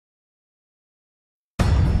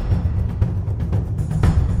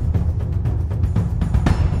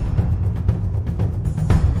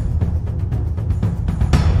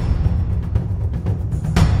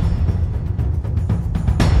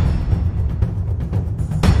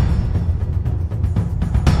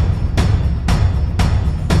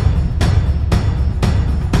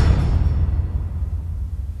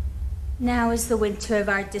Now is the winter of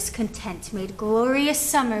our discontent made glorious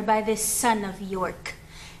summer by this sun of York,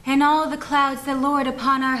 and all the clouds that lord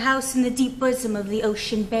upon our house in the deep bosom of the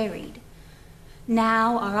ocean buried.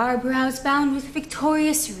 Now are our brows bound with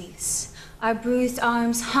victorious wreaths, our bruised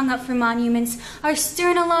arms hung up for monuments, our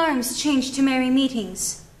stern alarms changed to merry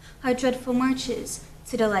meetings, our dreadful marches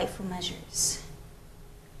to delightful measures.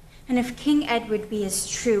 And if King Edward be as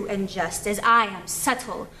true and just as I am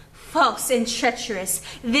subtle, false and treacherous,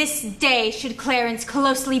 this day should Clarence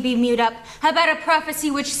closely be mewed up about a prophecy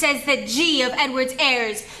which says that G of Edward's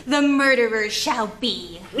heirs the murderer shall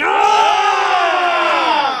be. Ah!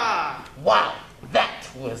 Wow, that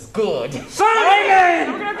was good.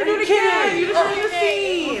 Simon! We're gonna have to do it again. You just made a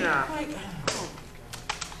scene.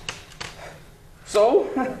 So,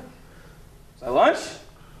 is that lunch?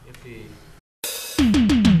 Yippee.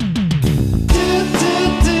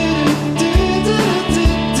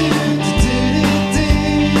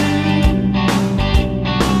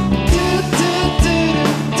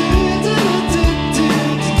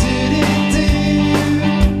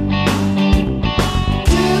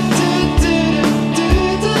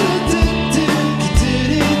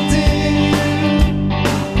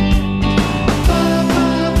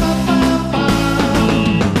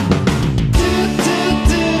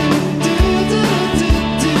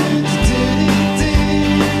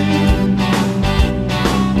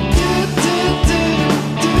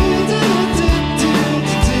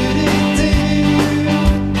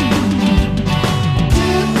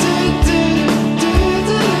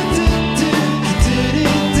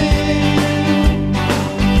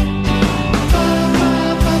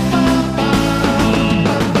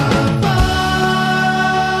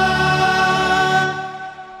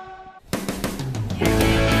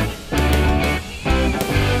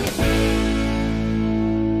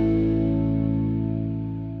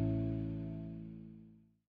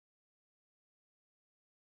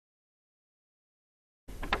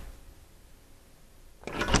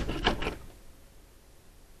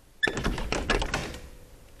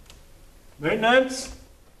 Maintenance?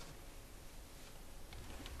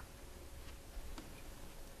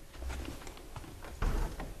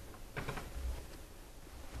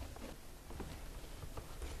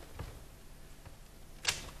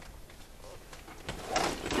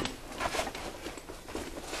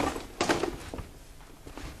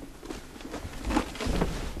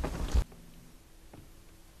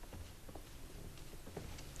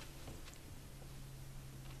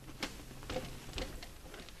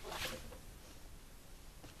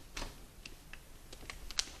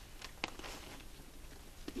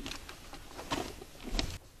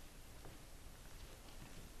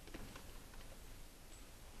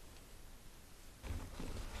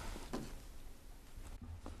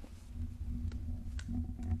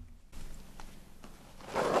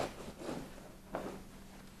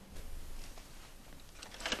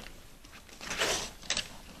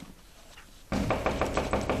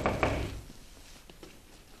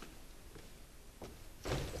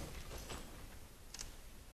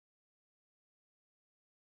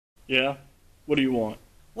 Yeah? What do you want?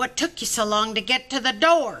 What took you so long to get to the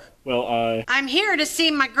door? Well, I'm here to see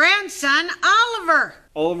my grandson, Oliver.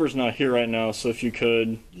 Oliver's not here right now, so if you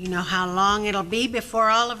could... You know how long it'll be before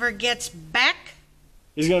Oliver gets back?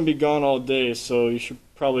 He's gonna be gone all day, so you should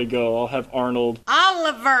probably go. I'll have Arnold...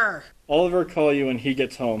 Oliver! Oliver call you when he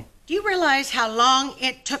gets home. Do you realize how long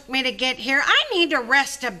it took me to get here? I need to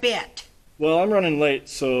rest a bit. Well, I'm running late,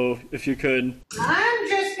 so if you could... I'm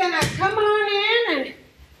just gonna come on in and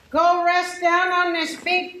go rest down on this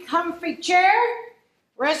big comfy chair.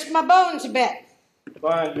 Rest my bones a bit.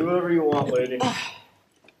 Fine, do whatever you want, lady.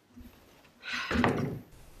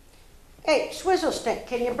 Hey, Swizzle Stick,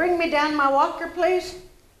 can you bring me down my walker, please?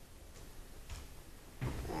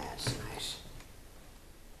 That's nice.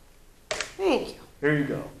 Thank you. Here you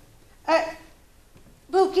go.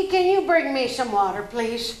 Bookie, can you bring me some water,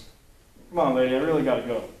 please? Come on, lady, I really gotta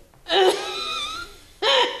go.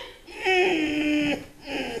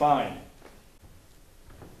 Fine.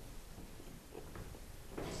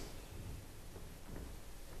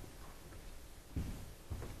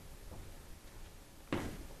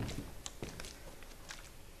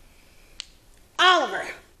 Oliver.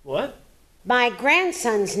 What? My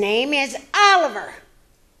grandson's name is Oliver.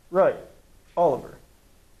 Right. Oliver.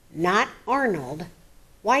 Not Arnold.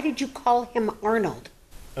 Why did you call him Arnold?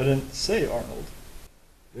 I didn't say Arnold.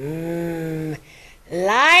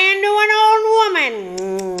 Lying to an old woman.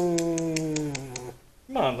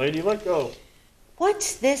 Come on, lady, let go.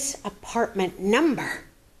 What's this apartment number?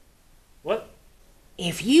 What?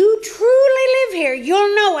 If you truly live here,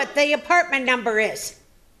 you'll know what the apartment number is.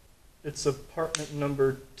 It's apartment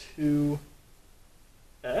number 2F?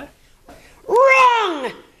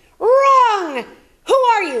 Wrong! Wrong! Who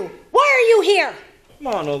are you? Why are you here? Come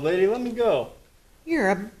on, old lady, let me go. You're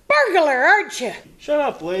a burglar, aren't you? Shut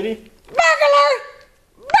up, lady. Burglar!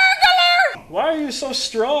 Burglar! Why are you so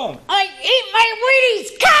strong? I eat my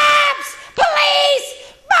Wheaties! Cops!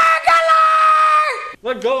 Police! Burglar!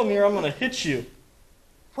 Let go of me or I'm gonna hit you.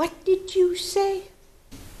 What did you say?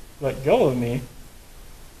 Let go of me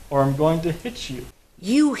or I'm going to hit you.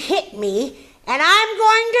 You hit me, and I'm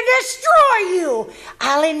going to destroy you.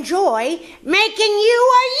 I'll enjoy making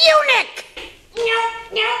you a eunuch.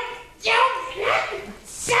 No,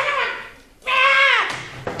 son of a... Ah!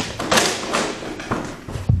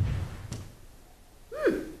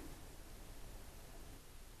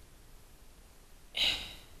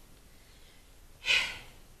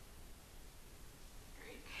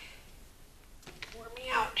 Pour me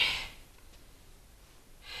out.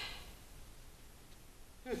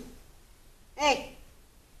 Hey,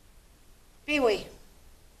 Pee-wee.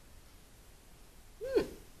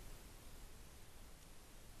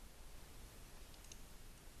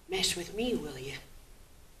 Mess with me, will you?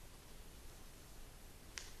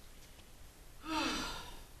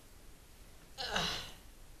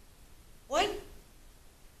 What?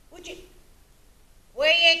 Would you? Well,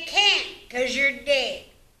 you can't, 'cause you're dead.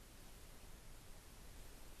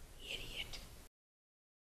 Idiot.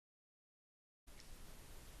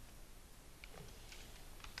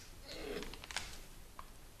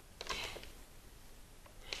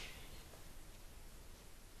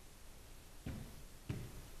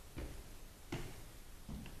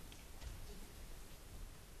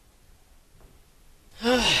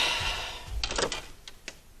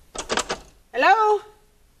 Hello?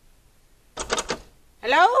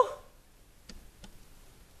 Hello?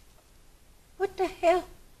 What the hell?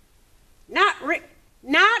 Not real.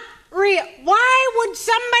 Why would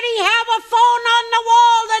somebody have a phone on the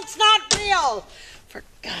wall that's not real? For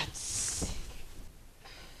God's sake.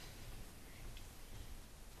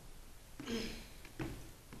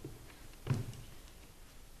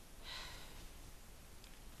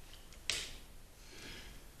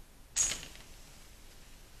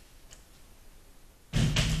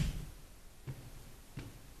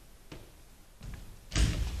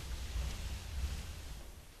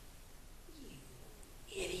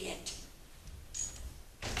 Idiot.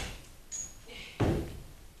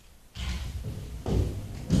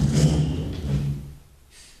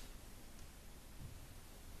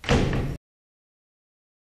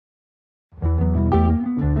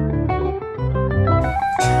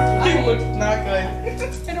 It looked not good.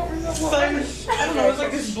 I don't remember what. I don't know. It was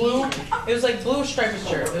like this blue. It was like blue striped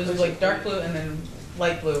shirt. It was like dark blue and then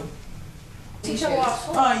light blue. Teach them off.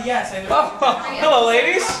 Yes, I know. Hello,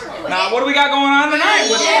 ladies. Now, what do we got going on tonight?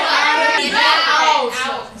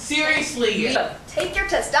 Out. Seriously. Take your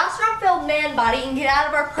testosterone-filled man body and get out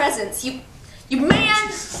of our presence. You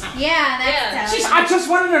man. Yeah, that's tough. I just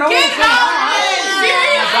wanted to know what's going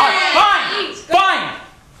on.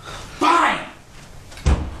 Fine.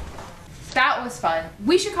 That was fun.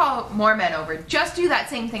 We should call more men over. Just do that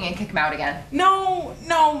same thing and kick them out again. No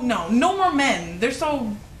more men. They're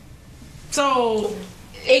so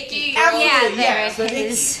icky. Absolutely, Yeah, so there it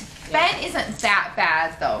is. Ben isn't that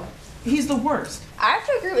bad though. He's the worst. I have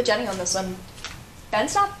to agree with Jenny on this one.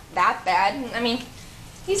 Ben's not that bad. I mean,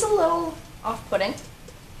 he's a little off-putting.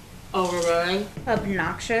 Overbearing.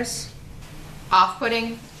 Obnoxious.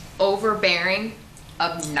 Off-putting, overbearing,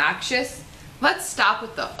 obnoxious. Let's stop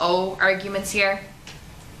with the O arguments here.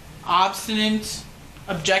 Obstinate,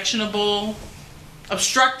 objectionable,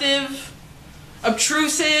 obstructive,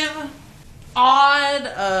 obtrusive, odd,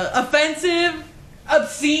 offensive,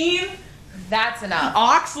 obscene, That's enough.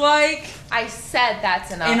 ox-like, I said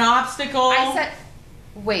that's enough. an obstacle. I said,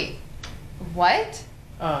 wait, what?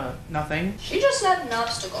 Nothing. She just said an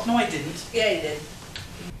obstacle. No, I didn't. Yeah, you did.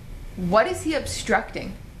 What is he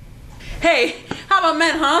obstructing? Hey, how about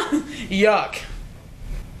men, huh? Yuck.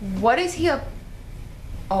 What is he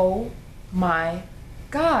Oh my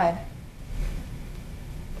God.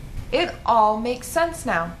 It all makes sense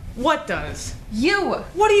now. What does? You.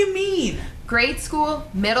 What do you mean? Grade school,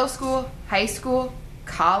 middle school, high school,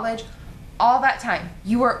 college, all that time,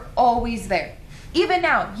 you were always there. Even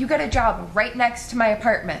now, you got a job right next to my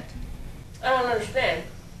apartment. I don't understand.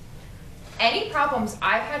 Any problems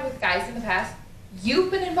I've had with guys in the past,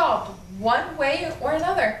 you've been involved one way or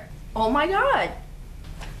another. Oh my God.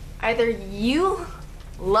 Either you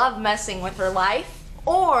love messing with her life,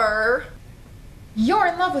 or... You're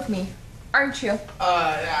in love with me, aren't you? Is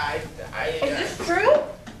this true?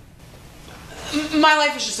 My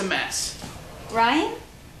life is just a mess. Ryan?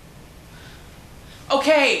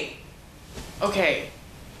 Okay. Okay.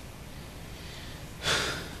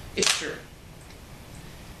 It's true.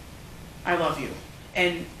 I love you.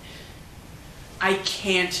 And I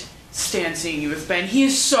can't stand seeing you with Ben. He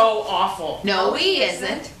is so awful. No, he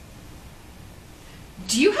isn't.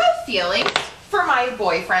 Do you have feelings for my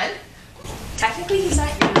boyfriend? Technically, he's not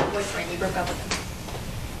your boyfriend. You broke up with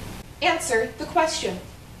him. Answer the question.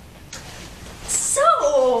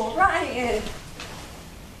 So, Ryan,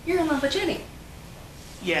 you're in love with Jenny.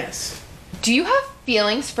 Yes. Do you have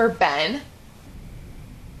feelings for Ben?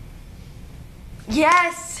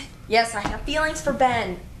 Yes. Yes, I have feelings for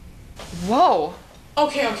Ben. Whoa.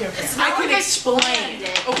 Okay. I not can like I explain. planned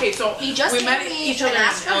it. Okay, so He just we came met to me each other and in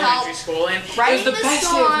asked for elementary help, school, and writing it was the the best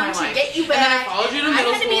day of my song to life. get you And then I back, followed you to and I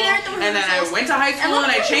middle had to school, be there at the and then I rehearsals. went to high And school, and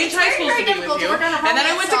I look, changed it's high schools very to be difficult with you, to work on a and then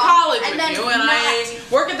I romance went to song college and with then you, and I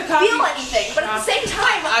not work at the coffee. feel anything, but at the same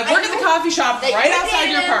time, I work at the coffee shop that right you outside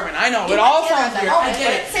your dated apartment. I know you it all went together sounds at that weird. I moment, get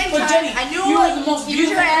but it. at the same But time, Jenny, I knew you are the most you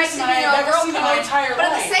beautiful were person acting, I've ever girl seen in my code, entire but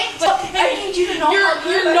at life. the same time, I need you to know how Your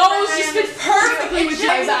good nose I just am. fits perfectly with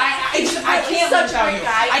yours. I can't live without you.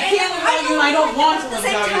 I can't live without you, and I don't want to live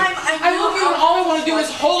without you. I love you, and all I want to do is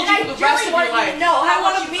hold you for the rest of your life. I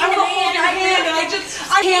want to hold your hand, and I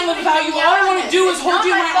can't live without you. All I want to do is hold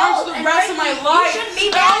you in my arms for the rest of my life.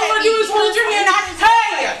 And all I want to do is hold your hand.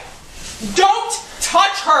 Hey! Don't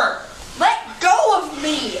touch her! Let go of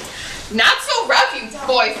me. Not so rough, you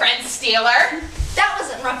boyfriend stealer. That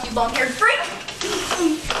wasn't rough, you long-haired freak.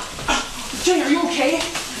 Jenny, are you okay?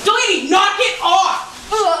 Delaney, knock it off!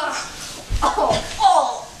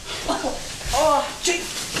 Jenny.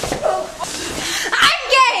 I'm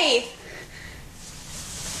gay!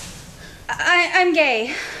 I'm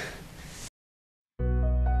gay.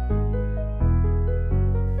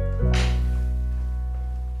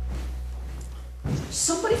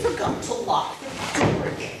 Somebody forgot to lock the door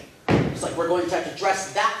again. Looks like we're going to have to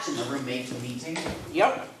address that in the roommate meeting.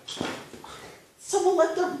 Yep. Someone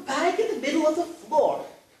left their bag in the middle of the floor.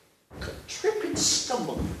 Could trip and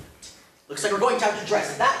stumble on it. Looks like we're going to have to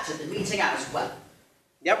address that in the meeting as well.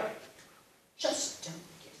 Yep. Just don't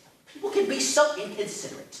get it. People can be so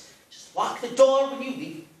inconsiderate. Just lock the door when you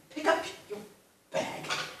leave. Pick up your bag.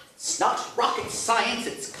 It's not rocket science,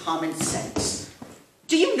 it's common sense.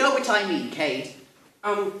 Do you know what I mean, Cade?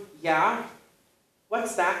 Yeah?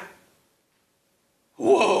 What's that?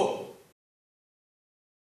 Whoa!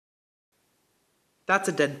 That's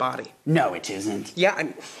a dead body. No, it isn't. Yeah,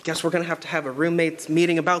 I guess we're gonna have to have a roommates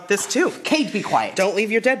meeting about this too. Cade, be quiet. Don't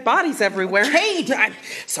leave your dead bodies everywhere. Cade!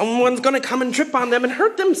 Someone's gonna come and trip on them and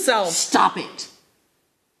hurt themselves. Stop it.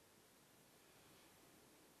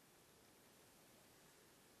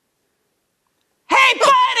 Hey,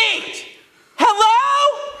 buddy! Hello?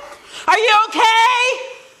 Are you okay?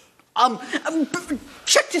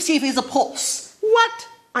 Check to see if he has a pulse. What?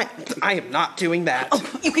 I am not doing that. Oh,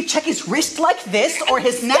 you could check his wrist like this or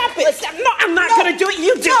his neck. Stop. No, I'm not gonna do it.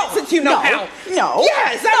 You do it since you know how. No.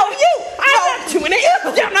 Yes. I'm not doing it.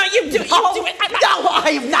 No, you do it. You do it. No,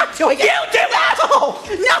 I am not doing it. You do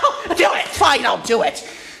it. No. Do it. Fine, I'll do it.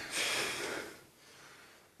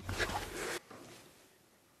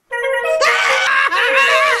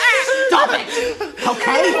 Stop it.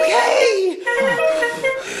 Okay.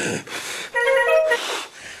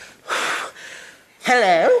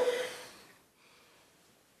 Hello?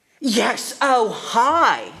 Yes, oh,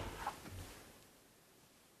 hi.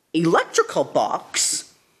 Electrical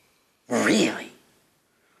box? Really?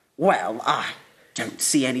 Well, I don't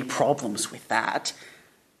see any problems with that.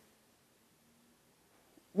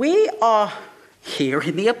 We are here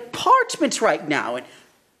in the apartment right now, and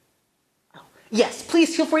yes,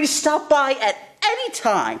 please feel free to stop by at any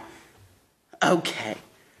time. Okay.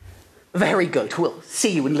 Very good. We'll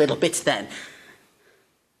see you in little bits then.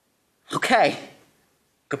 Okay.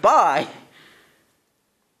 Goodbye.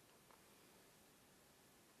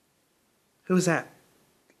 Who's that?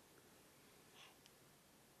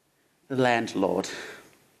 The landlord.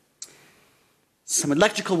 Some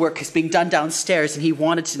electrical work is being done downstairs, and he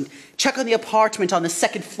wanted to check on the apartment on the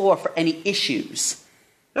second floor for any issues.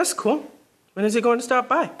 That's cool. When is he going to stop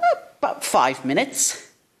by? About 5 minutes.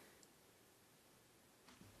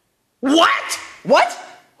 What? What?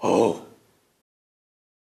 Oh.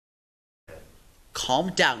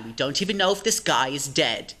 Calm down. We don't even know if this guy is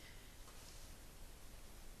dead.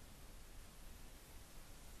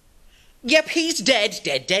 Yep, he's dead.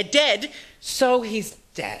 Dead. So he's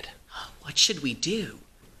dead. What should we do?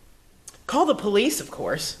 Call the police, of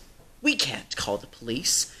course. We can't call the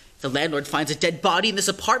police. If the landlord finds a dead body in this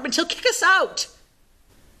apartment, he'll kick us out.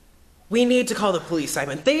 We need to call the police,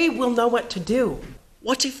 Simon. They will know what to do.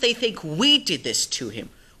 What if they think we did this to him?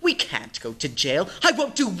 We can't go to jail. I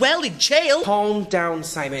won't do well in jail. Calm down,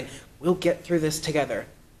 Simon. We'll get through this together.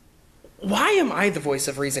 Why am I the voice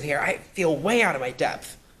of reason here? I feel way out of my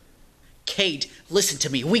depth. Cade, listen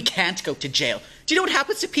to me. We can't go to jail. Do you know what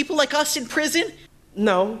happens to people like us in prison?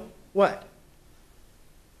 No. What?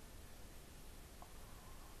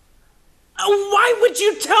 Why would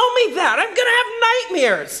you tell me that? I'm gonna have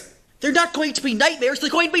nightmares. They're not going to be nightmares. They're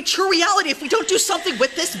going to be true reality if we don't do something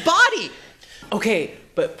with this body. Okay,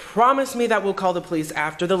 but promise me that we'll call the police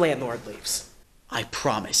after the landlord leaves. I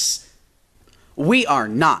promise. We are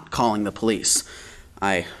not calling the police.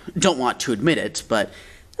 I don't want to admit it, but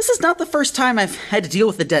this is not the first time I've had to deal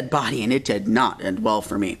with a dead body, and it did not end well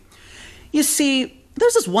for me. You see,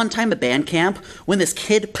 there's this one time at band camp when this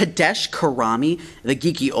kid, Padesh Karami, the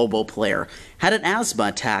geeky oboe player, had an asthma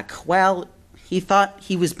attack while he thought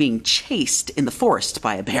he was being chased in the forest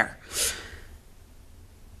by a bear.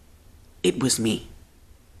 It was me.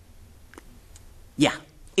 Yeah,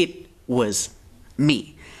 it was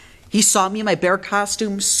me. He saw me in my bear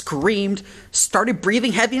costume, screamed, started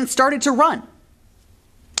breathing heavy, and started to run.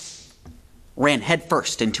 Ran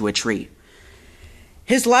headfirst into a tree.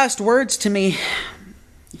 His last words to me,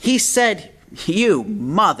 he said, "You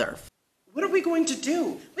mother." What are we going to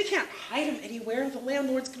do? We can't hide him anywhere. The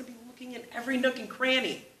landlord's going to be looking in every nook and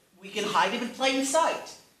cranny. We can hide him in plain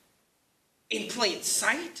sight. In plain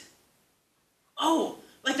sight? Oh,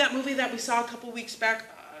 like that movie that we saw a couple weeks back,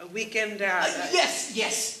 Weekend at...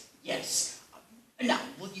 Yes. Now,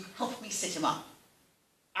 will you help me sit him up?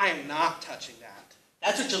 I am not touching that.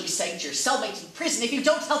 That's what you'll be saying to your cellmates in prison if you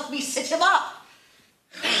don't help me sit him up.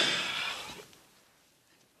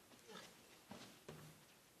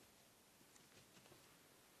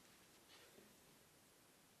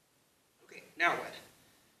 Okay, now what?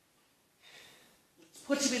 Let's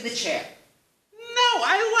put him in the chair. No,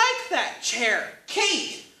 I like that chair.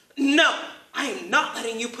 Kate! No, I am not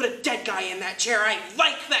letting you put a dead guy in that chair. I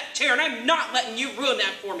like that chair, and I'm not letting you ruin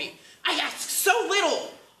that for me. I ask so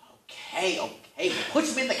little. Okay. Put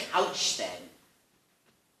him in the couch then.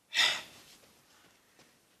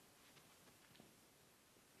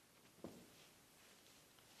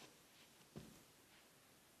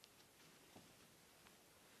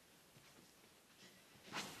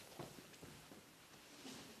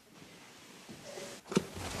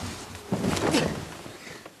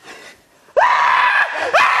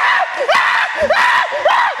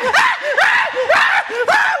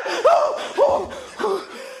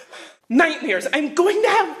 Nightmares. I'm going to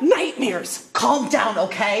have nightmares. Calm down,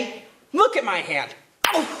 okay? Look at my hand.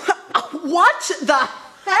 What the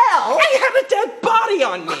hell? I had a dead body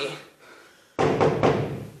on me.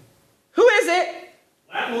 Who is it?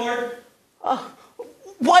 Landlord.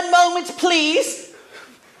 One moment, please.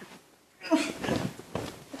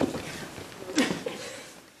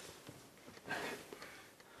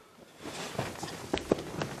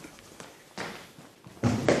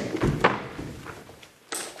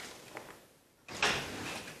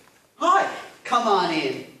 Hi, come on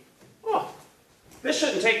in. Oh, this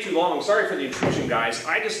shouldn't take too long. Sorry for the intrusion, guys.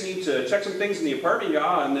 I just need to check some things in the apartment,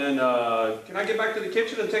 and then can I get back to the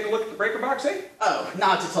kitchen and take a look at the breaker box, eh? Oh,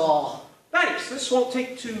 not at all. Thanks. This won't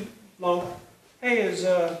take too long. Hey, is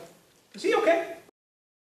he okay?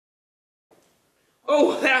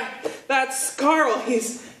 Oh, that's Carl.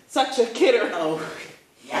 He's such a kidder. Oh,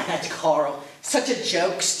 yeah, that's Carl. Such a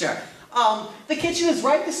jokester. The kitchen is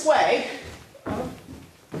right this way.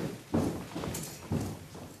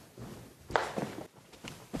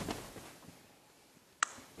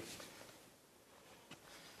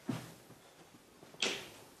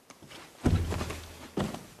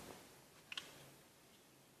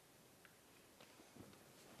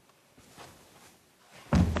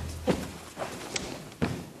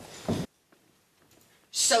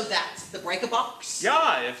 So that's the breaker box?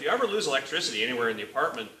 Yeah, if you ever lose electricity anywhere in the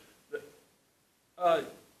apartment. You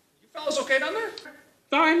fellas okay down there?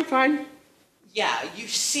 Fine. Yeah, you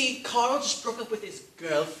see, Carl just broke up with his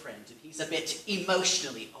girlfriend, and he's a bit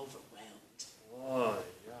emotionally overwhelmed. Oh,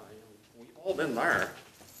 yeah, we've all been there.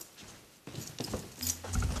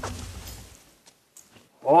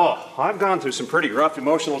 Oh, I've gone through some pretty rough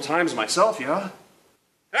emotional times myself, yeah.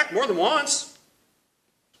 Heck, more than once.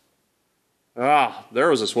 There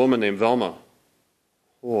was this woman named Velma.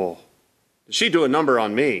 Oh, did she do a number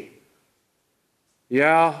on me?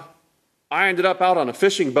 Yeah, I ended up out on a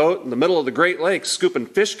fishing boat in the middle of the Great Lakes scooping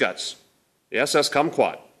fish guts, the SS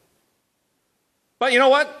Kumquat. But you know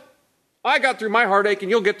what? I got through my heartache and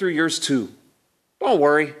you'll get through yours too. Don't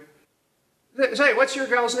worry. Say, what's your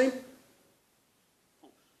gal's name?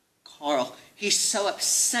 Carl, he's so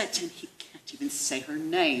upset and he can't even say her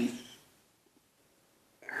name.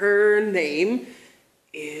 Her name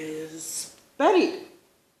is Betty.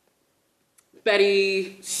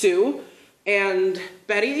 Betty Sue. And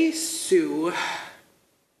Betty Sue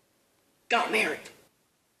got married.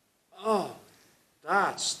 Oh,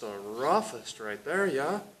 that's the roughest right there,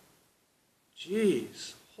 yeah?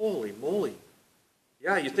 Jeez, holy moly.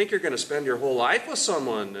 Yeah, you think you're going to spend your whole life with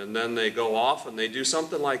someone, and then they go off and they do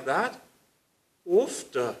something like that?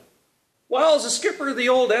 Oofta. Well, as the skipper of the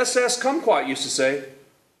old SS Kumquat used to say,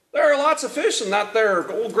 there are lots of fish in that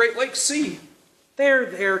there old Great Lakes Sea.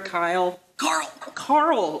 There, Kyle.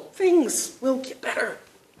 Carl, things will get better.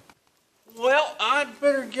 Well, I'd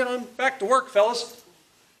better get on back to work, fellas.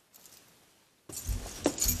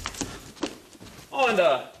 Oh, and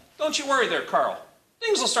don't you worry there, Carl.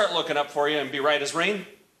 Things will start looking up for you and be right as rain.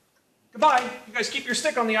 Goodbye. You guys keep your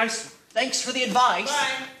stick on the ice. Thanks for the advice.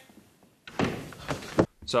 Bye.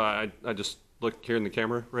 So I just look here in the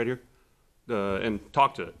camera right here and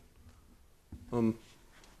talk to it.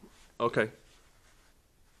 Okay.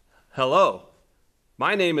 Hello.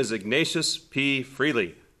 My name is Ignatius P.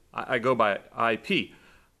 Freely. I go by IP.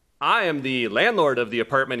 I am the landlord of the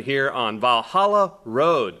apartment here on Valhalla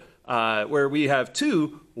Road, where we have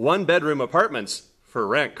 2 one-bedroom apartments for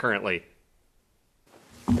rent currently.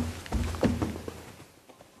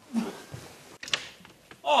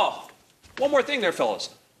 Oh, one more thing there,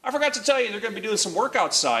 fellas. I forgot to tell you they're going to be doing some work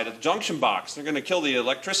outside at the junction box. They're going to kill the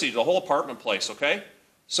electricity to the whole apartment place, okay?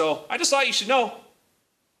 So I just thought you should know.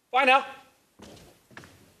 Bye now.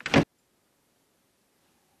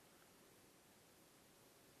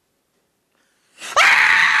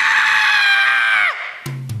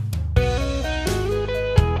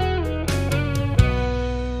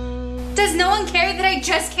 Does no one care that I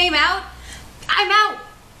just came out? I'm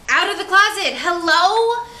out of the closet.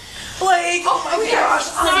 Hello? Blake! Oh my gosh,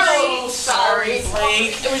 I'm so sorry,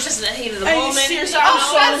 Blake. It was just in the heat of the Are you moment. serious? I'm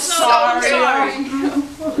I'm so sorry.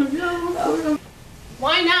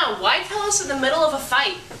 Why now? Why tell us in the middle of a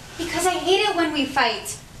fight? Because I hate it when we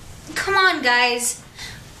fight. Come on, guys.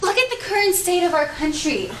 Look at the current state of our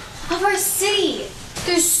country, of our city.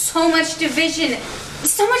 There's so much division,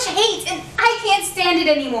 so much hate, and I can't stand it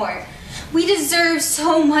anymore. We deserve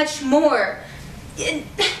so much more. It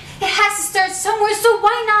has to start somewhere, so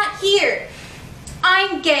why not here?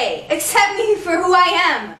 I'm gay. Accept me for who I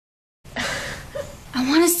am. I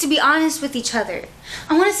want us to be honest with each other.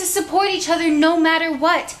 I want us to support each other no matter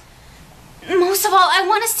what. Most of all, I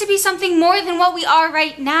want us to be something more than what we are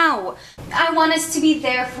right now. I want us to be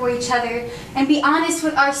there for each other and be honest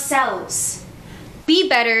with ourselves. Be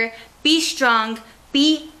better, be strong,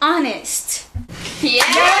 be honest. Yeah!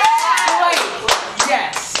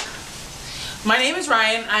 Yes! My name is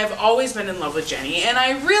Ryan. I've always been in love with Jenny, and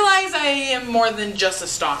I realize I am more than just a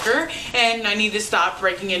stalker, and I need to stop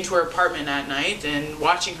breaking into her apartment at night and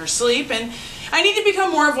watching her sleep, and I need to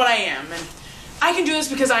become more of what I am, and I can do this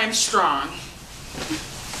because I am strong.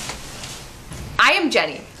 I am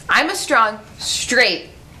Jenny. I'm a strong, straight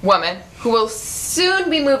woman who will soon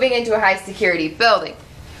be moving into a high security building.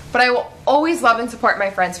 But I will always love and support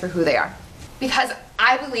my friends for who they are. Because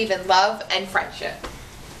I believe in love and friendship.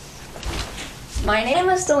 My name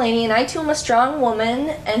is Delaney, and I too am a strong woman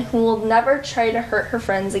and who will never try to hurt her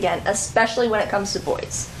friends again, especially when it comes to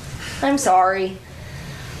boys. I'm sorry.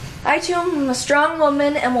 I too am a strong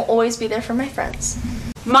woman and will always be there for my friends.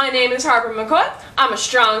 My name is Harper McCoy. I'm a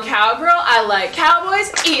strong cowgirl. I like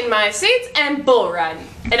cowboys, eating my seats, and bull riding.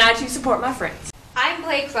 And I too support my friends. I'm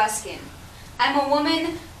Blake Ruskin. I'm a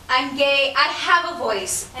woman, I'm gay, I have a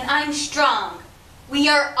voice, and I'm strong. We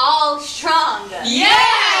are all strong.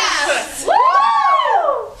 Yes! Woo!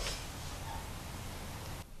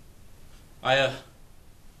 I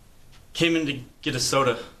came in to get a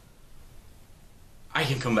soda. I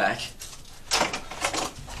can come back.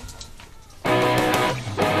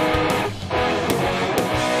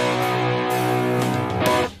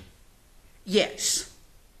 Yes.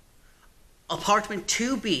 Apartment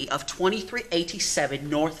 2B of 2387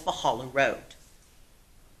 North Valhalla Road.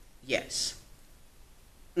 Yes.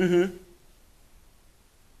 Mm-hmm.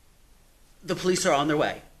 The police are on their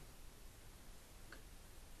way.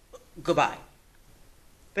 Goodbye.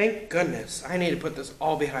 Thank goodness. I need to put this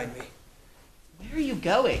all behind me. Where are you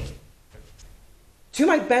going? To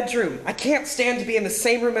my bedroom. I can't stand to be in the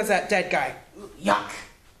same room as that dead guy. Yuck.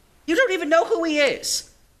 You don't even know who he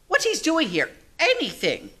is. What he's doing here.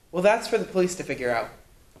 Anything. Well, that's for the police to figure out.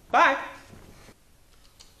 Bye.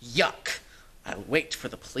 Yuck. I'll wait for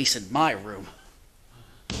the police in my room.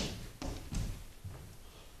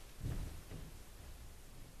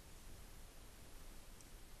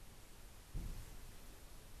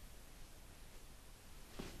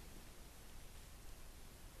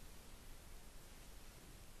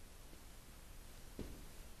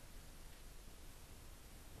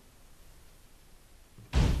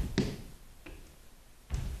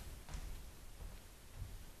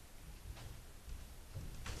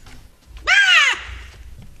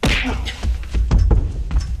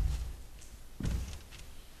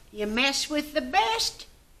 You mess with the best,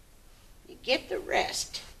 you get the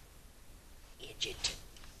rest. Idiot.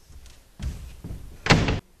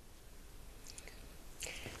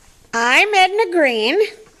 I'm Edna Green,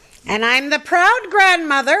 and I'm the proud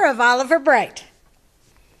grandmother of Oliver Bright.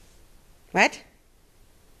 What?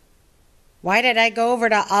 Why did I go over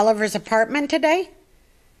to Oliver's apartment today?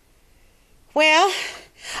 Well,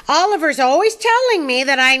 Oliver's always telling me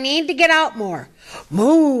that I need to get out more.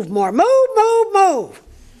 Move more, move.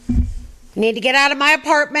 I need to get out of my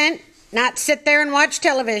apartment, not sit there and watch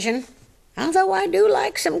television. Although I do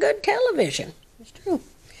like some good television. It's true.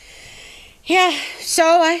 Yeah, so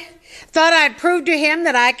I thought I'd prove to him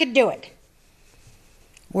that I could do it.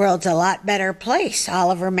 World's a lot better place.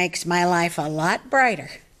 Oliver makes my life a lot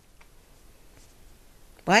brighter.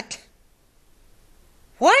 What?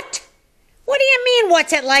 What? What do you mean,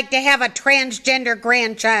 what's it like to have a transgender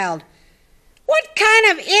grandchild? What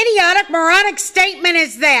kind of idiotic, moronic statement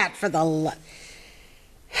is that for the...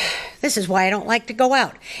 This is why I don't like to go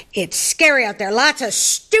out. It's scary out there. Lots of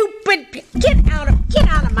stupid... Get out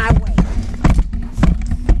of my way.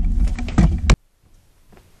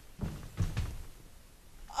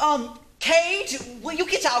 Cade, will you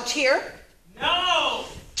get out here? No!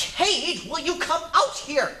 Cade, will you come out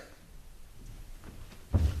here?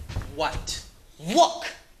 What? Look!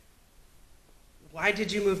 Why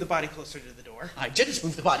did you move the body closer to the door? I didn't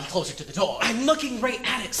move the body closer to the door. I'm looking right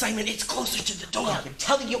at it, Simon. It's closer to the door. I'm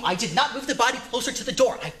telling you, I did not move the body closer to the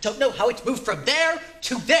door. I don't know how it moved from there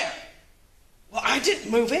to there. Well, I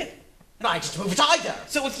didn't move it. And I didn't move it either.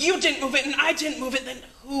 So if you didn't move it and I didn't move it, then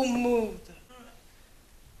who moved?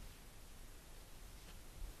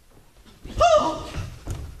 Oh!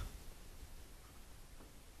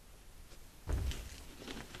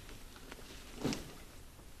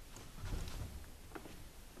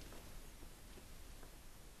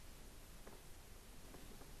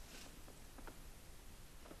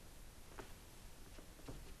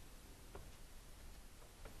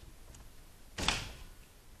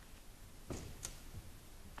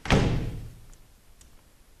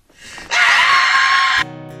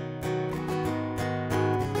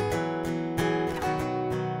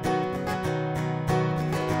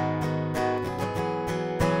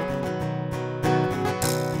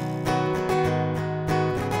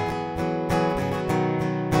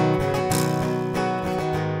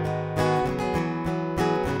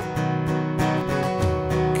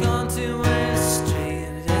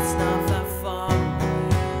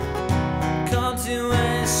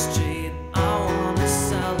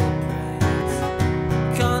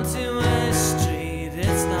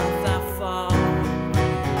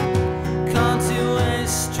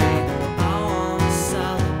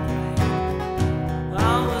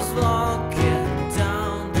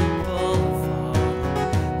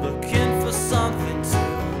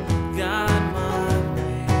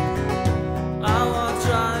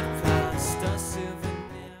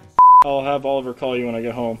 I'll have Oliver call you when I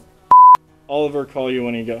get home. Oliver call you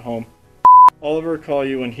when he get home. Oliver call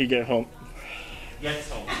you when he get home. Yes,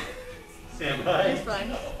 home. Stand by. You're fine,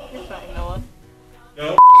 Noah.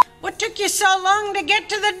 Go. What took you so long to get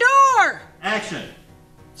to the door? Action.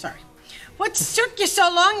 Sorry. What took you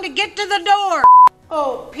so long to get to the door?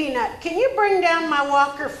 Oh, Peanut, can you bring down my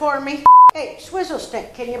walker for me? Hey, Swizzle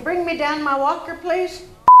Stick, can you bring me down my walker, please?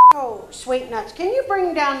 Oh, Sweet Nuts, can you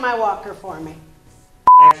bring down my walker for me?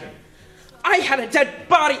 Action. I had a dead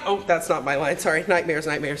body. Oh, that's not my line. Sorry. Nightmares.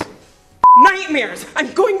 Nightmares.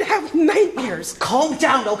 I'm going to have nightmares. Calm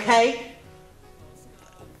down, okay?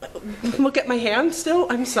 Look at my hand still.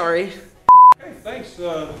 I'm sorry. Hey, thanks.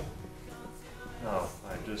 Oh,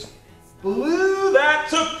 I just blew that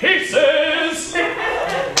to pieces.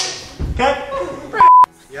 Cut.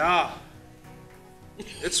 Yeah.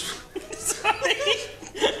 It's. Sorry.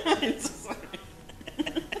 I'm so sorry.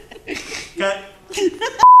 Cut.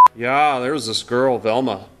 Yeah, there was this girl,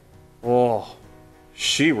 Velma. Oh,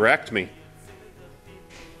 she wrecked me.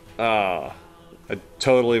 I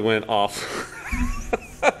totally went off.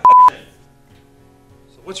 So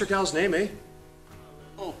what's your gal's name, eh?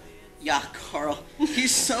 Oh, yeah, Carl.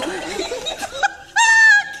 He's so... Stop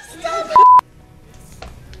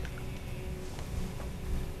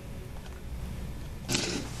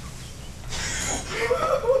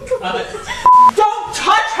Don't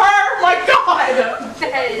touch her! My God!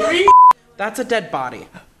 That's a dead body.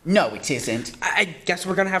 No, it isn't. I guess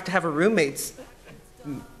we're gonna have to have a roommate's.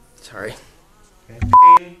 Sorry.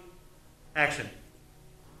 Okay. Action.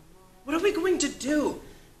 What are we going to do?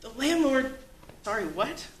 The landlord. Sorry,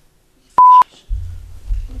 what?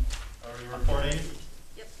 Are we recording?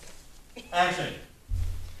 Yep. Action.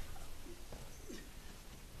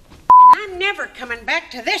 And I'm I'm never coming back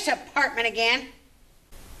to this apartment again.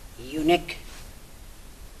 Eunuch.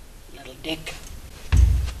 Little dick.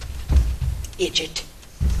 Idiot.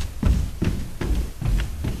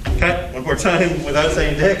 Okay, one more time without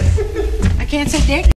saying dick. I can't say dick.